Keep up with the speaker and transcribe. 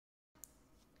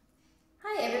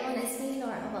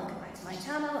to my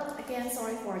channel. Again,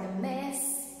 sorry for the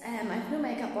mess. I have no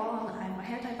makeup on, I have my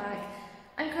hair tied back.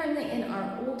 I'm currently in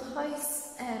our old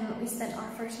house. We spent our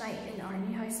first night in our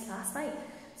new house last night.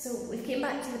 So we came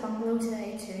back to the bungalow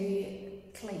today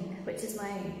to clean, which is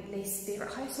my least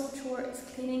favourite household chore, is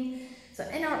cleaning. So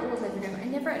in our old living room, I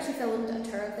never actually filmed a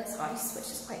tour of this house, which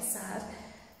is quite sad.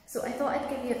 So I thought I'd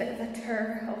give you a bit of a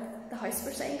tour of the house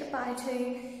we're saying goodbye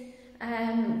to.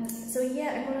 So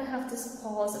yeah, I'm going to have to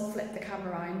pause and flip the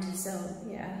camera around. So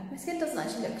yeah, my skin doesn't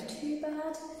actually look too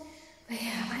bad. But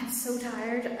yeah, I'm so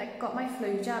tired. I got my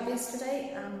flu jab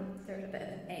yesterday. There's a bit of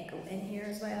an echo in here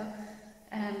as well.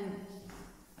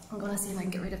 I'm going to see if I can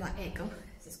get rid of that echo.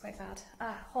 This is quite bad.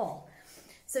 Haul.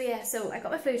 So yeah, so I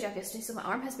got my flu jab yesterday, so my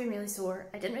arm has been really sore.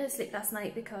 I didn't really sleep last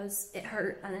night because it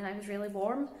hurt and then I was really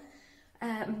warm.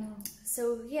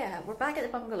 So yeah, we're back at the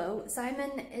bungalow.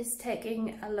 Simon is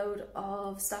taking a load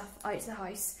of stuff out to the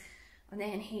house, and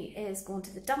then he is going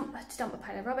to the dump to dump a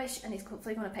pile of rubbish, and he's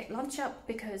hopefully going to pick lunch up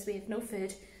because we have no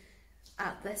food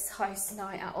at this house now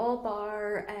at all,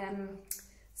 bar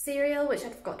cereal, which I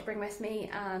forgot to bring with me,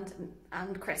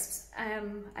 and crisps.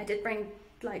 I did bring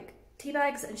like tea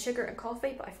bags and sugar and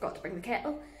coffee, but I forgot to bring the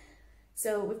kettle.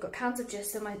 So we've got cans of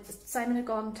juice. So Simon had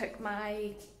gone and took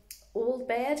my old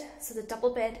bed, so the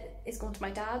double bed is going to my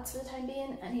dad's for the time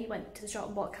being, and he went to the shop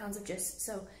and bought cans of juice.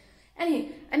 So anyway,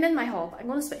 I'm in my hob. I'm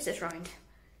going to switch this round.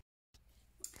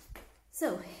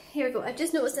 So here we go. I've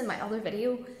just noticed in my other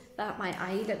video that my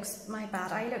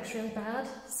bad eye looks really bad.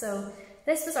 So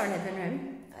this was our living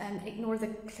room. Ignore the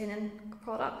cleaning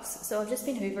products. So I've just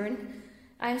been hoovering.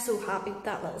 I'm so happy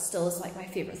that little still is like my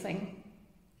favourite thing.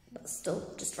 That's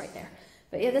still just right there.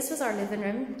 But yeah, this was our living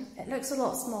room. It looks a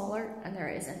lot smaller and there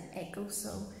is an echo, so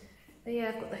but yeah,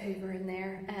 I've got the Hoover in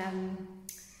there.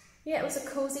 Yeah, it was a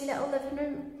cosy little living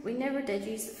room. We never did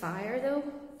use the fire though.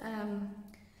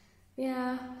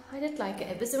 Yeah, I did like it.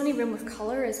 It was the only room with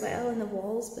colour as well in the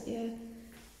walls, but yeah.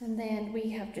 And then we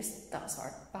have that's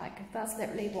our back. That's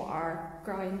literally what our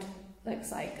ground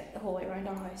looks like the whole way around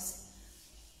our house.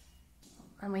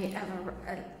 And we have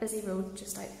a busy road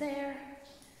just out there.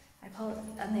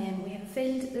 And then we have a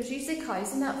field. There's usually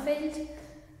cows in that field,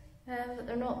 but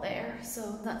they're not there.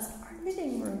 So that's our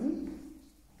living room.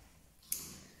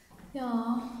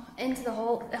 Yeah, into the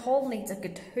hall. The hall needs a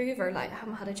good hoover. Like I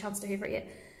haven't had a chance to hoover it yet.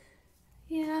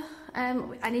 Yeah.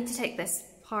 I need to take this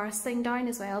Paris thing down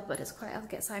as well, but it's quite. I'll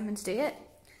get Simon to do it.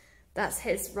 That's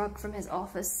his rug from his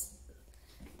office.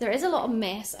 There is a lot of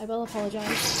mess. I will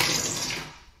apologise.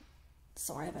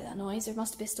 Sorry about that noise. There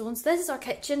must be stones. This is our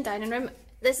kitchen, dining room.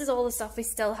 This is all the stuff we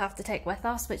still have to take with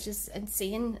us, which is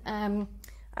insane.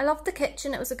 I loved the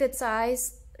kitchen. It was a good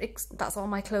size. That's all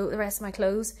my clothes, the rest of my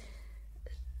clothes.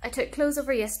 I took clothes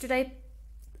over yesterday,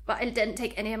 but I didn't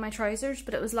take any of my trousers,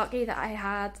 but it was lucky that I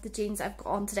had the jeans I've got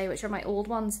on today, which are my old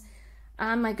ones,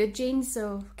 and my good jeans.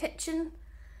 So kitchen.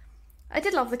 I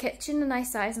did love the kitchen, a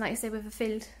nice size, and like I say, with a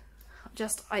field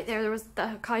just out there.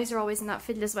 The cows are always in that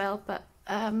field as well, but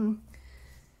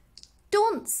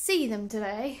don't see them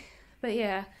today. But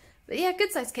yeah,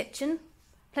 good sized kitchen,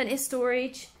 plenty of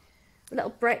storage, a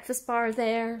little breakfast bar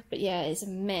there. But yeah, it's a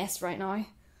mess right now.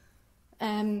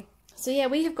 So yeah,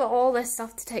 we have got all this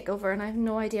stuff to take over, and I have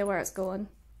no idea where it's going.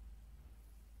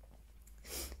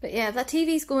 But yeah, that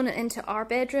TV's going into our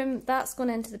bedroom. That's going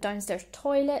into the downstairs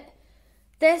toilet.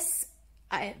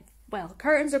 Well,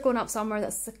 curtains are going up somewhere.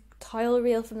 That's the tile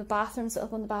reel from the bathroom, so it'll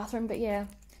go in the bathroom. But yeah,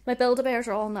 my Build-A-Bears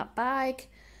are all in that bag.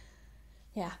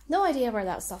 Yeah, no idea where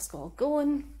that stuff's all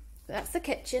going. That's the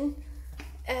kitchen.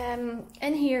 In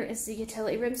here is the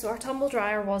utility room. So our tumble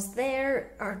dryer was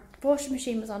there. Our washing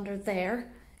machine was under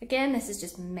there. Again, this is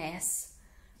just mess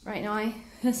right now.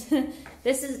 This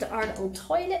is our little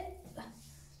toilet.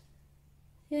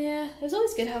 Yeah, it was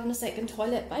always good having a second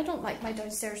toilet, but I don't like my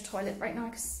downstairs toilet right now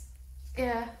because,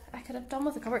 yeah, I could have done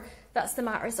with a cupboard. That's the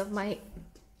matters of my...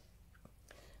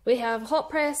 We have hot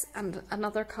press and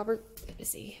another cupboard. Let me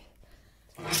see.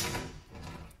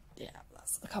 Yeah,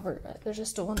 that's the cupboard. There's a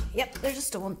stone. Yep, there's a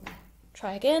stone.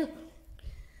 Try again.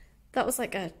 That was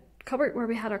like a cupboard where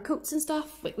we had our coats and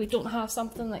stuff. We don't have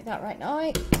something like that right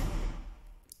now.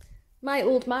 My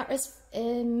old mattress,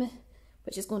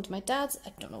 which is going to my dad's.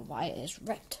 I don't know why it is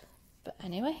ripped, but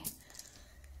anyway.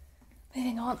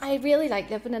 Moving on. I really like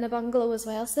living in a bungalow as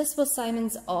well. So this was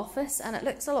Simon's office, and it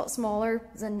looks a lot smaller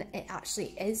than it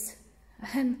actually is.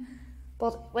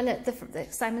 But when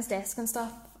Simon's desk and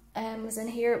stuff was in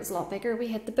here, it was a lot bigger. We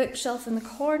had the bookshelf in the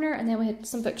corner, and then we had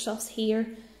some bookshelves here.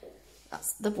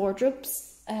 That's the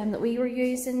wardrobes that we were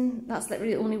using. That's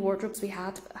literally the only wardrobes we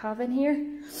have in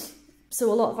here.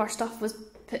 So a lot of our stuff was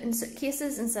put in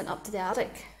suitcases and sent up to the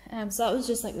attic. So that was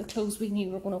just like the clothes we knew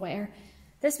we were going to wear.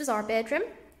 This was our bedroom.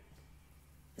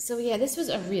 So yeah, this was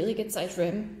a really good sized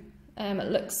room.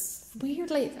 It looks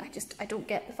weirdly, I don't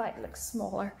get the fact it looks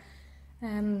smaller.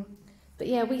 But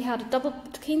yeah, we had a double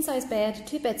king size bed,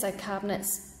 2 bedside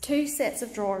cabinets, 2 sets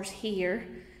of drawers here,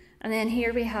 and then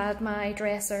here we had my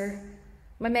dresser,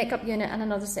 my makeup unit, and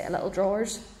another set of little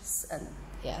drawers. And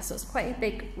yeah, so it's quite a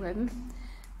big room.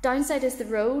 Downside is the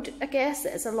road, I guess.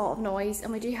 It's a lot of noise,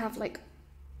 and we do have like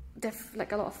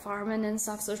a lot of farming and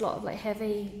stuff, so there's a lot of like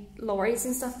heavy lorries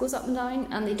and stuff goes up and down,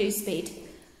 and they do speed.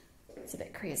 It's a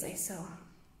bit crazy, so.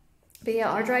 But yeah,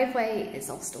 our driveway is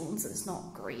all stone, so it's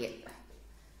not great.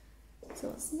 So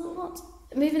it's not.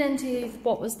 Moving into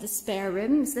what was the spare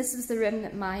rooms, this was the room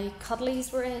that my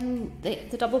cuddlies were in.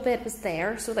 The double bed was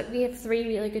there, so like we have 3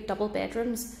 really good double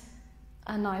bedrooms,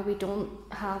 and now we don't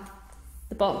have,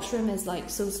 the box room is like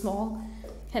so small,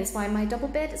 hence why my double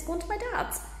bed is going to my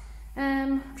dad's.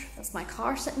 That's my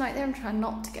car sitting out there. I'm trying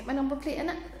not to get my number plate in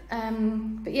it.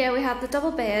 But yeah, we had the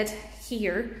double bed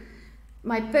here.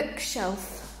 My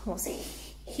bookshelf was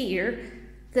here.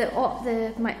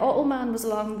 My Ottoman was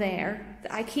along there. The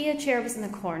IKEA chair was in the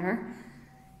corner.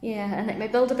 Yeah, and like my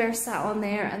Build-A-Bear sat on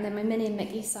there, and then my Minnie and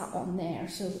Mickey sat on there.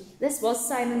 So this was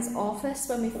Simon's office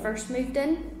when we first moved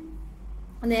in.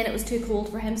 And then it was too cold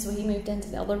for him, so he moved into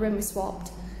the other room. We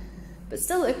swapped. But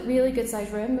still a really good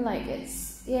sized room. Like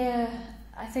it's, yeah,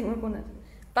 I think we're going to...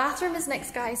 Bathroom is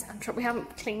next, guys. We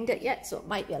haven't cleaned it yet, so it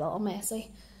might be a little messy.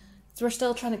 So we're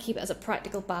still trying to keep it as a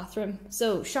practical bathroom.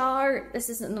 So shower, this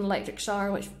isn't an electric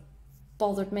shower, which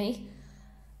bothered me.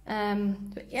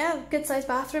 But yeah, good sized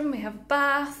bathroom. We have a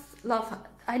bath. Love,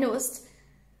 I noticed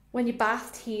when you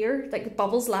bathed here, like the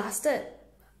bubbles lasted.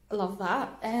 I love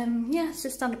that. Yeah, it's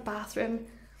just standard bathroom.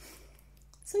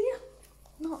 So yeah,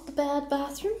 not a bad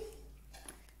bathroom.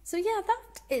 So yeah, that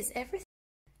is everything.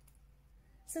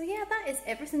 So yeah, that is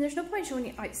everything. There's no point showing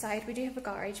you outside. We do have a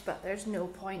garage, but there's no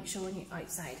point showing you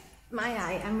outside. My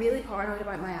eye, I'm really paranoid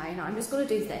about my eye now. I'm just going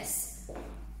to do this.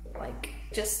 Like,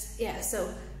 just, yeah,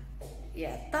 so,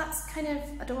 yeah, that's kind of,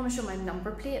 I don't want to show my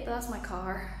number plate, but that's my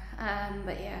car.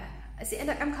 But yeah, I see,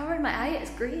 look, I'm covering my eye,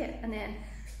 it's great. And then,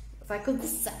 if I go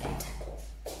this side,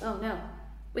 oh no,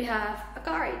 we have a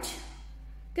garage.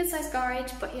 Good sized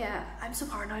garage, but yeah, I'm so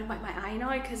paranoid about my eye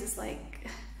now, because it's like,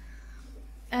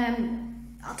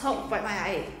 I'll talk about my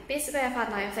eye. Basically, I've had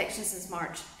an eye infection since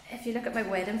March. If you look at my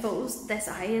wedding photos, this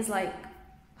eye is like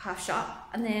half shut.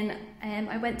 And then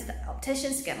I went to the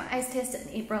opticians to get my eyes tested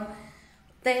in April.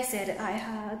 They said I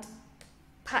had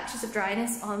patches of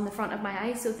dryness on the front of my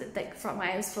eye, so that the front of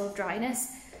my eye was full of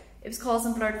dryness. It was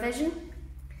causing blurred vision,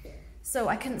 so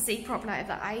I couldn't see properly out of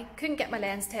that eye. Couldn't get my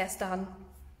lens test done.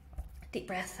 Deep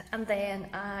breath. And then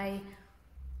I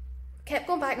kept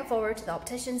going back and forward to the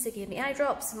opticians. They gave me eye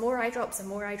drops, more eye drops, and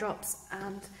more eye drops,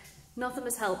 and nothing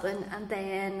was helping. And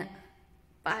then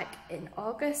back in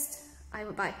August, I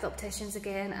went back to the opticians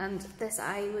again, and this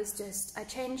eye was just, I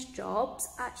changed jobs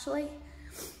actually,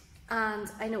 and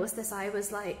I noticed this eye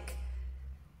was like,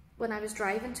 when I was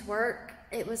driving to work,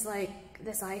 it was like,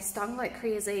 this eye stung like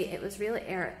crazy. It was really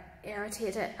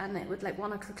irritated, and it would like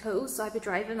want to close, so I'd be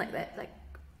driving like that, like,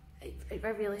 I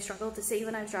really struggled to see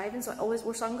when I was driving, so I always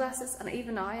wore sunglasses, and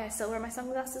even now I still wear my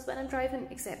sunglasses when I'm driving,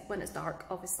 except when it's dark,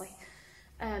 obviously.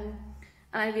 And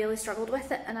I really struggled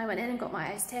with it, and I went in and got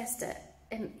my eyes tested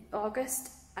in August,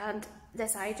 and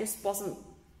this eye just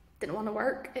didn't want to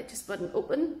work. It just wouldn't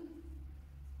open.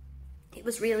 It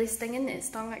was really stinging, it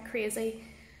stung like crazy,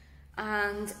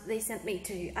 and they sent me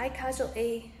to Eye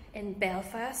Casualty in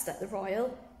Belfast at the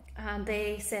Royal, and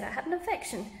they said I had an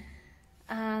infection,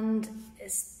 and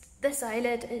this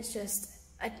eyelid is just,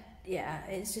 yeah,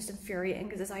 it's just infuriating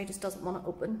because this eye just doesn't want to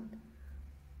open.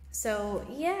 So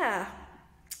yeah,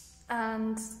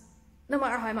 and no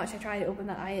matter how much I try to open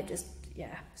that eye, it just,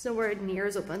 yeah, it's nowhere near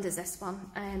as open as this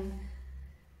one.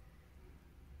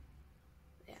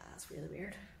 Yeah, that's really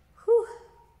weird. Whew.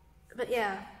 But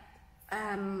yeah,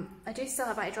 I do still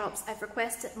have eye drops. I've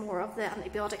requested more of the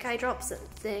antibiotic eye drops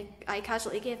that the Eye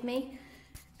Casualty gave me.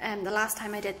 The last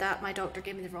time I did that, my doctor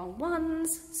gave me the wrong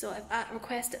ones, so I've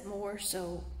requested more,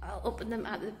 so I'll open them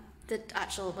at the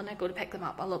actual, when I go to pick them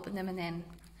up, I'll open them, and then,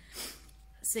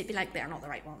 so it'd be like they're not the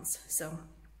right ones, so,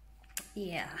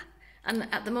 yeah. And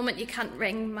at the moment, you can't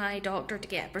ring my doctor to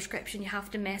get a prescription, you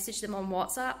have to message them on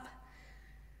WhatsApp,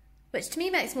 which to me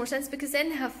makes more sense, because then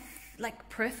they have, like,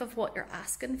 proof of what you're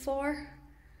asking for.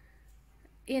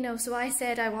 You know, so I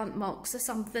said I want Mox or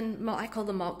something. I call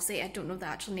them Moxie, I don't know the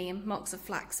actual name,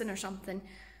 Moxiflaxin or something.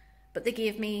 But they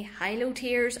gave me Hylo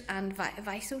Tears and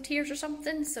Viso Tears or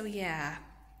something. So yeah,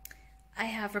 I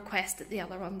have requested the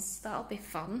other ones. That'll be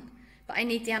fun. but I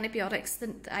need the antibiotics.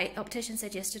 The optician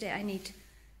said yesterday I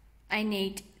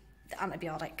need the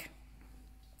antibiotic.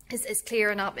 It's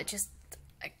clearing up. It just,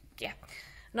 yeah.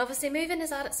 And obviously moving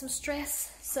has added some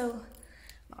stress, so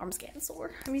my arm's getting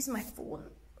sore. I'm using my phone.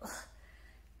 Ugh.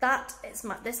 That is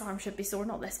this arm should be sore,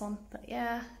 not this one. But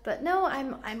yeah, but no,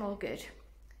 I'm all good.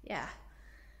 Yeah.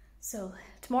 So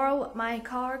tomorrow my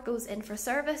car goes in for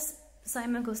service.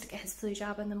 Simon goes to get his flu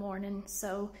jab in the morning,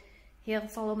 so he'll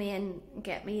follow me in and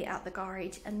get me at the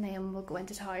garage, and then we'll go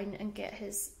into town and get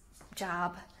his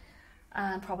jab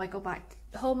and probably go back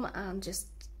home and just,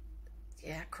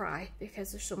 yeah, cry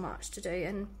because there's so much to do.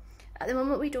 And at the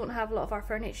moment we don't have a lot of our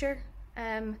furniture.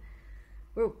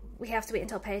 We have to wait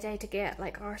until payday to get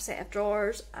like our set of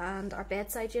drawers and our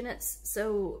bedside units,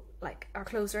 so like our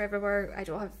clothes are everywhere. I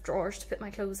don't have drawers to put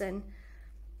my clothes in,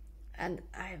 and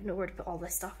I have nowhere to put all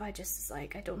this stuff. I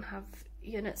don't have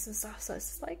units and stuff, so it's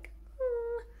just like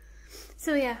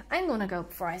So yeah, I'm gonna go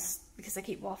before because I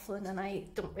keep waffling and I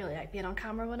don't really like being on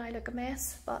camera when I look a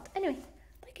mess. But anyway,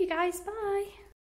 thank you guys, bye.